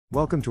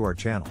Welcome to our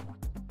channel.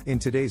 In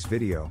today's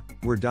video,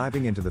 we're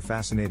diving into the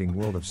fascinating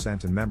world of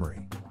scent and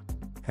memory.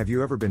 Have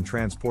you ever been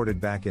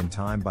transported back in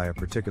time by a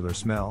particular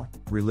smell,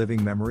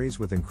 reliving memories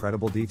with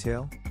incredible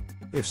detail?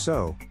 If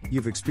so,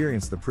 you've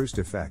experienced the Proust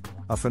Effect,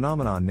 a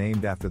phenomenon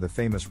named after the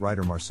famous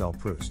writer Marcel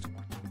Proust.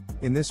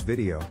 In this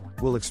video,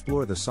 we'll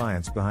explore the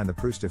science behind the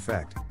Proust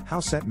Effect,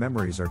 how scent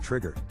memories are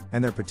triggered,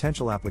 and their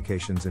potential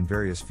applications in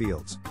various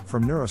fields,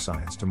 from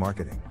neuroscience to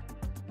marketing.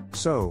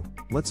 So,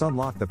 let's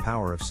unlock the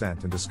power of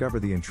scent and discover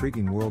the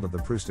intriguing world of the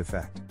Proust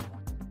Effect.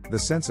 The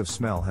sense of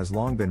smell has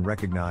long been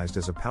recognized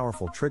as a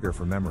powerful trigger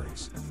for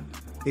memories.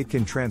 It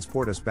can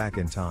transport us back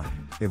in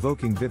time,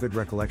 evoking vivid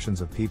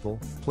recollections of people,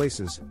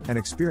 places, and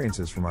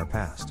experiences from our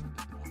past.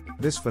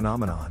 This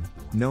phenomenon,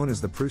 known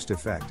as the Proust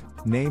Effect,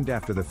 named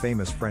after the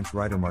famous French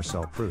writer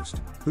Marcel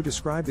Proust, who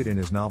described it in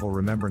his novel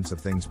Remembrance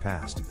of Things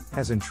Past,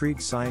 has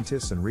intrigued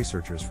scientists and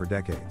researchers for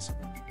decades.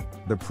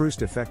 The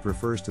Proust Effect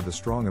refers to the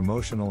strong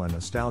emotional and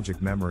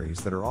nostalgic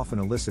memories that are often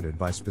elicited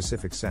by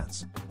specific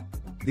scents.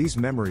 These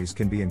memories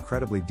can be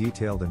incredibly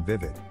detailed and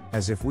vivid,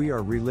 as if we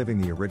are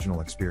reliving the original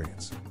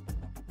experience.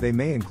 They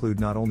may include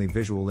not only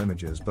visual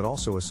images but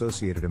also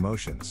associated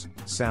emotions,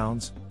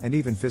 sounds, and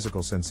even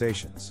physical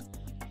sensations.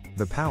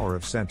 The power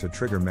of scent to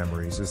trigger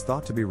memories is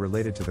thought to be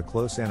related to the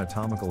close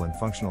anatomical and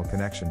functional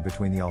connection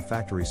between the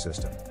olfactory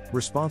system,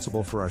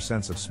 responsible for our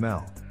sense of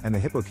smell, and the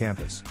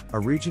hippocampus, a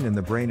region in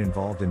the brain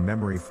involved in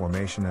memory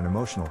formation and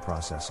emotional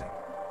processing.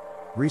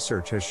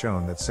 Research has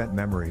shown that scent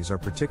memories are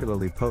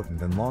particularly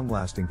potent and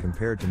long-lasting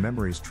compared to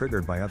memories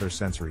triggered by other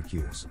sensory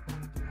cues.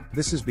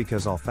 This is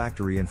because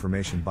olfactory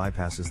information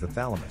bypasses the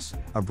thalamus,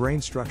 a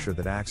brain structure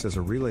that acts as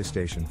a relay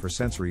station for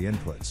sensory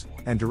inputs,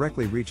 and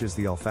directly reaches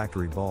the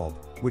olfactory bulb,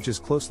 which is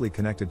closely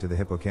connected to the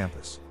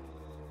hippocampus.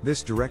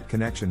 This direct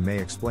connection may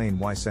explain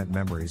why scent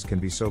memories can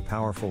be so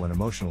powerful and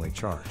emotionally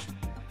charged.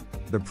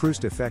 The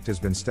Proust Effect has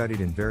been studied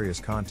in various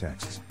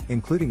contexts,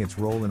 including its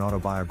role in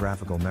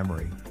autobiographical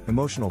memory,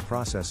 emotional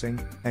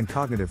processing, and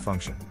cognitive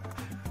function.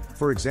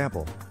 For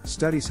example,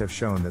 studies have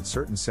shown that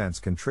certain scents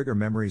can trigger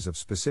memories of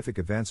specific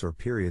events or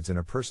periods in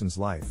a person's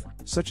life,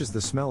 such as the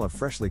smell of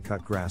freshly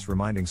cut grass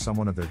reminding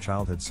someone of their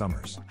childhood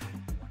summers.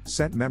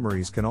 Scent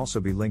memories can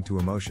also be linked to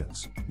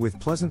emotions, with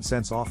pleasant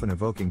scents often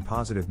evoking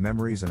positive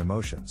memories and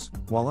emotions,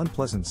 while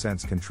unpleasant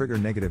scents can trigger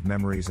negative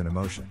memories and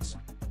emotions.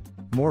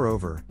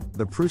 Moreover,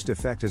 the Proust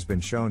Effect has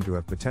been shown to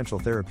have potential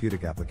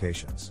therapeutic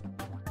applications.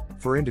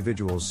 For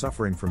individuals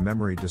suffering from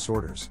memory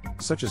disorders,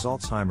 such as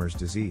Alzheimer's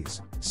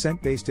disease,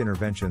 scent-based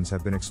interventions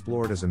have been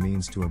explored as a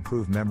means to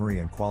improve memory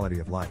and quality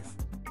of life.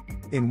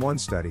 In one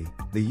study,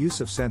 the use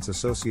of scents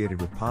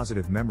associated with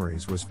positive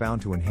memories was found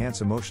to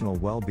enhance emotional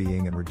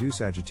well-being and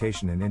reduce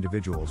agitation in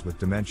individuals with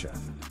dementia.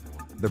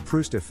 The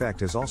Proust Effect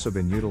has also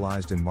been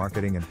utilized in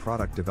marketing and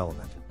product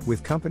development,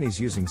 with companies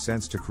using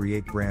scents to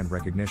create brand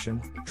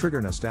recognition,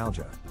 trigger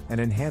nostalgia,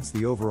 and enhance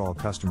the overall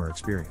customer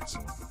experience.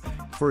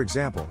 For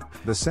example,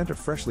 the scent of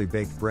freshly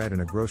baked bread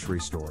in a grocery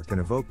store can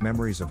evoke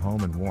memories of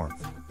home and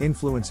warmth,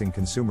 influencing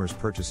consumers'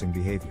 purchasing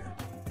behavior.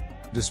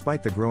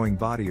 Despite the growing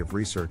body of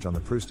research on the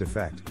Proust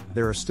Effect,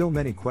 there are still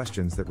many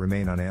questions that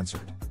remain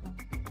unanswered.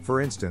 For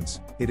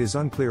instance, it is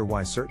unclear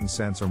why certain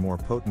scents are more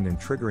potent in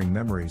triggering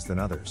memories than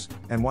others,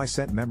 and why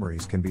scent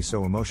memories can be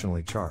so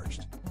emotionally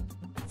charged.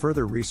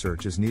 Further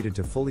research is needed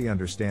to fully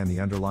understand the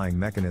underlying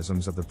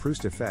mechanisms of the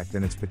Proust Effect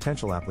and its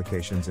potential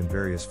applications in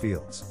various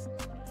fields.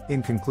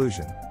 In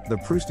conclusion, the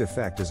Proust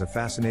Effect is a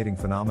fascinating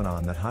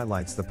phenomenon that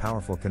highlights the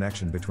powerful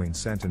connection between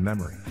scent and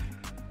memory.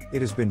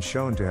 It has been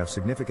shown to have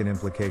significant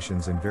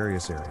implications in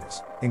various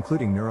areas,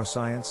 including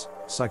neuroscience,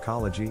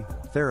 psychology,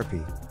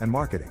 therapy, and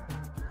marketing.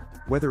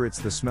 Whether it's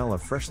the smell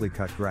of freshly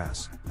cut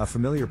grass, a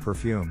familiar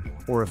perfume,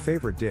 or a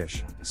favorite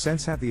dish,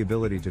 scents have the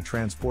ability to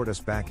transport us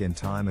back in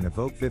time and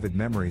evoke vivid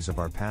memories of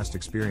our past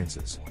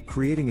experiences,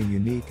 creating a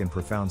unique and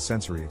profound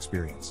sensory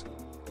experience.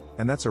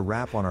 And that's a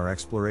wrap on our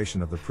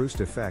exploration of the Proust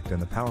Effect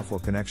and the powerful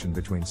connection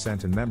between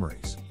scent and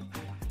memories.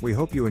 We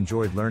hope you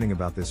enjoyed learning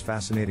about this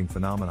fascinating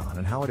phenomenon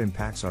and how it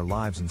impacts our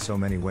lives in so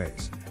many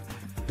ways.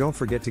 Don't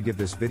forget to give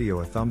this video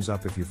a thumbs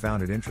up if you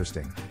found it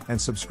interesting,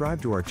 and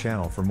subscribe to our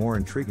channel for more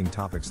intriguing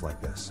topics like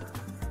this.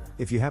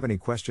 If you have any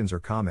questions or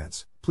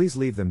comments, please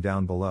leave them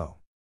down below.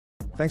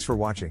 Thanks for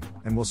watching,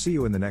 and we'll see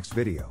you in the next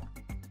video.